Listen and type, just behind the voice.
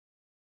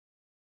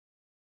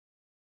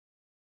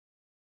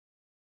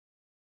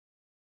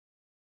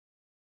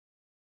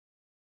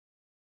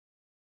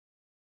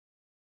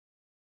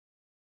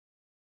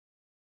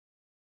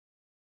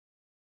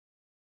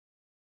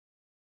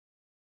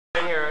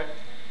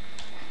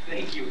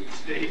Thank you,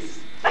 Stace.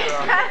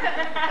 Well,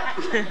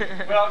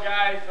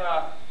 guys,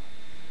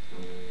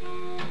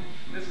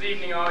 this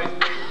evening always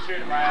brings a tear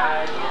to my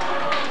eyes.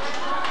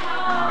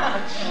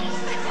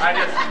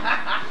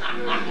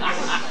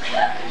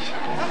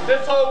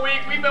 This whole week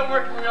we've been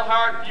working real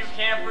hard for you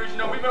campers. You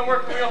know, we've been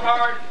working real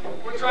hard.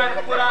 We're trying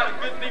to put on a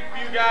good thing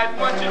for you guys. We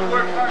want you to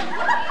work hard.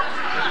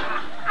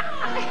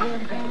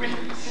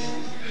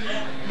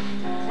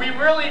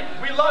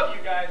 We love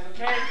you guys,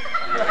 okay?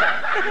 We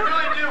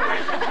really do.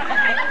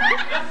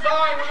 This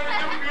song we're going to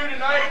do for you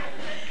tonight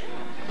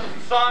is a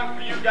song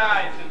for you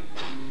guys. And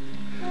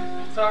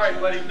sorry,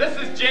 buddy. This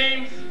is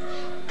James,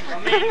 a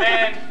main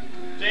man.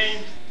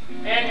 James.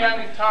 Andy on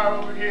the guitar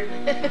over here.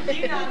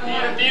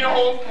 Dina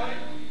Holt.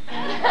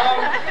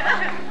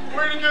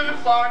 We're going to do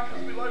this song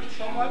because we love you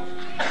so much.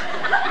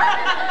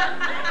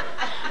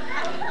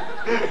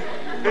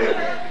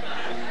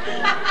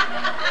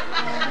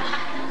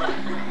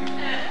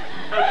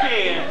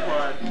 Okay,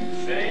 Antoine.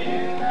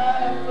 Saying I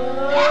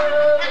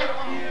love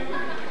you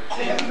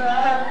is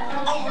not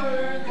the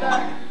words I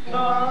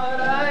thought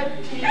I'd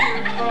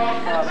hear from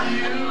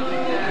you.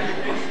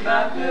 It's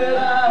not that I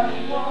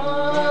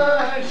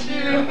want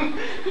you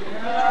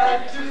not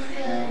to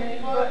say,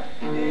 but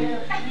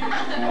if you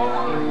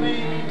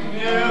only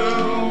knew.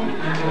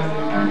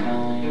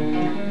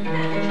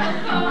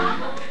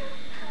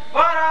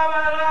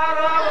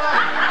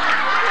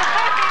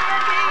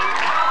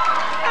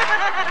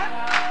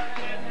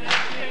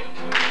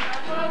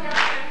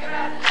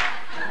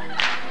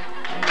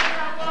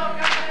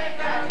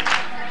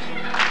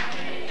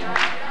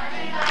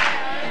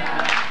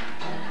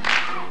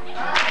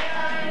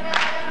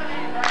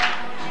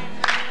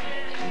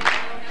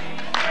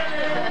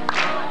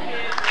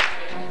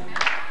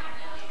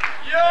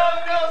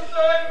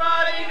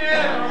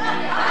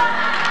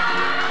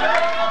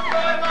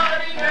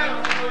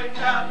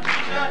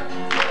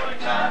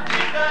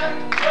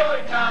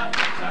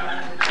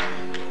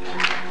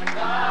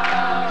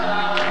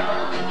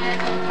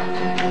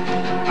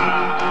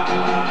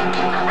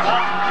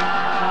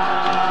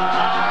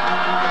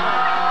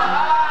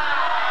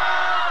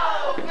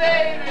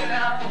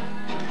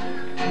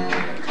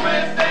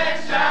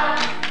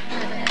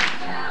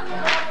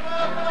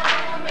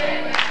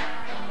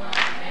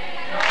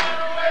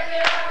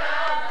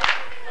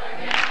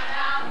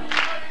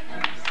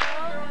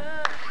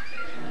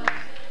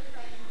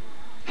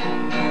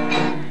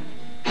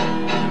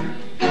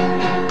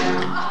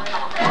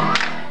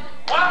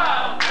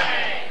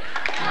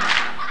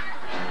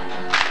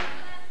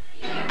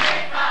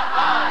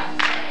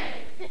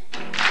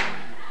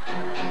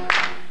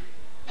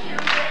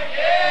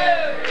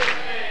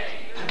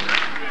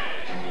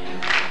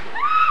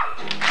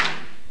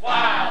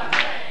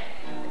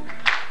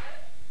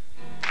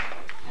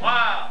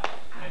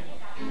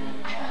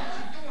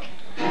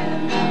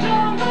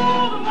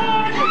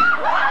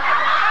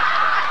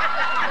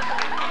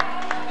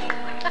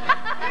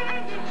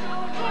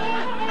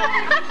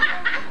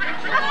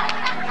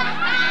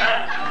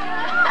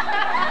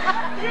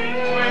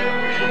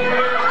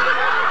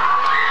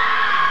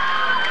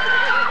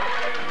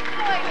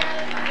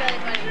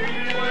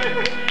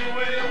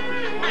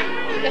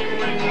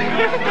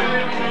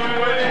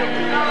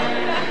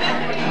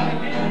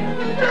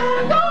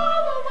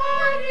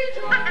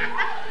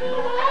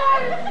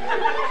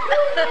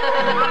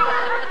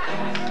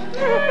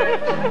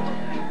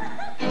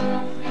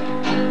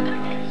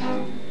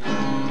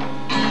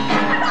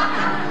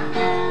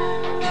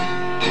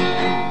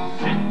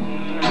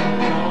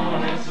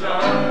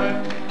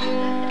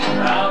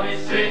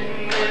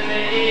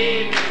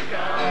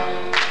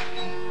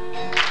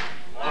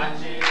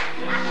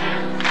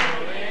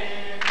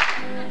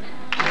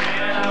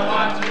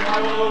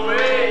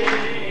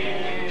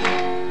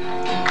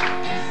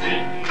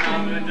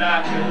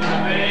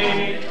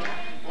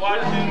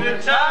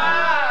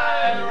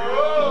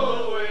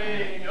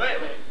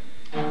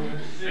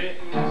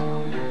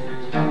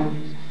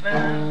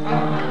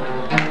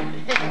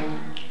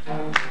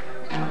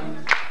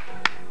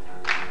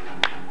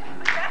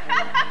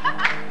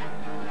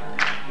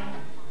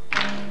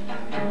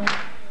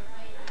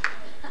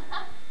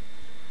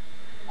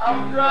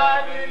 I'm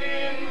driving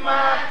in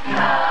my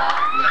car.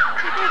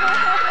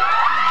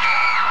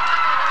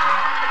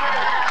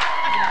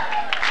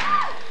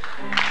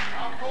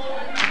 I'm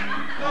pulling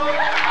slow.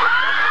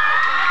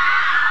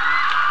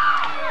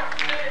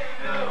 Say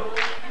no.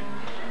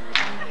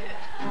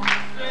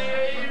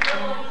 Say you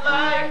don't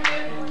like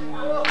it,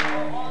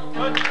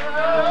 but you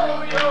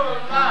know you're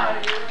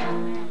lying.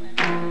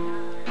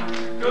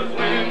 'Cause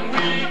when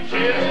we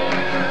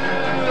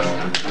kiss,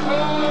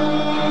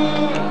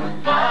 oh,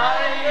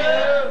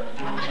 fire.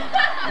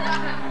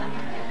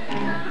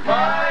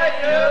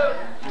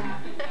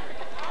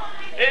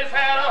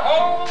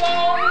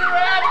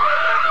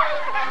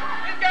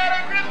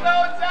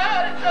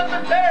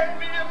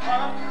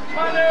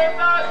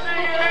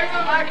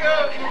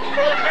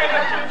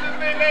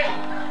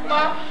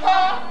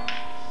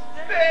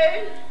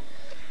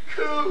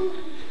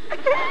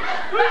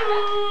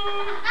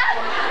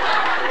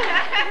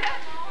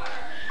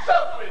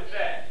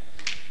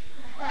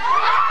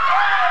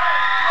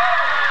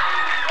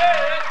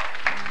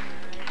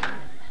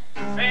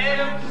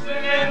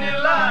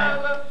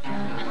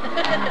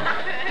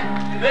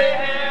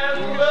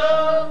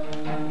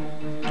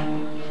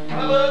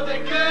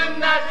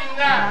 imagine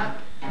that.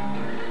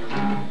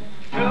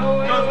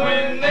 Cause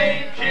when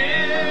they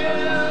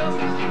kiss,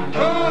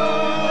 ooh,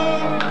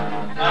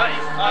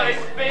 ice,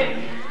 ice,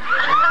 baby.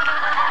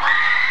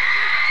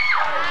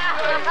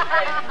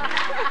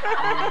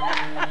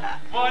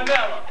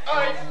 Vanilla,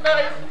 ice,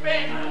 ice,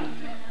 baby.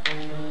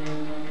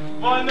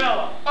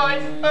 Vanilla,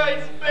 ice,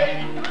 ice,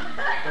 baby.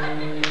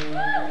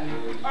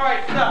 All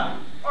right, stop.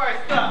 All right,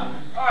 stop.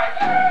 All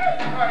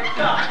right,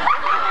 stop.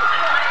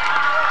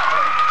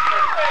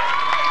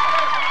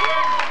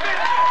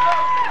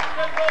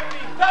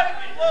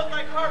 Tightly, flows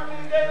like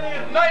harpoons daily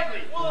and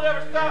nightly. Will it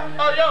ever stop?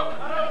 Oh, yo.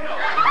 I don't know.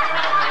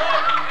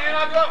 And I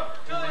go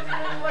till it's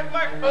like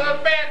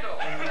my band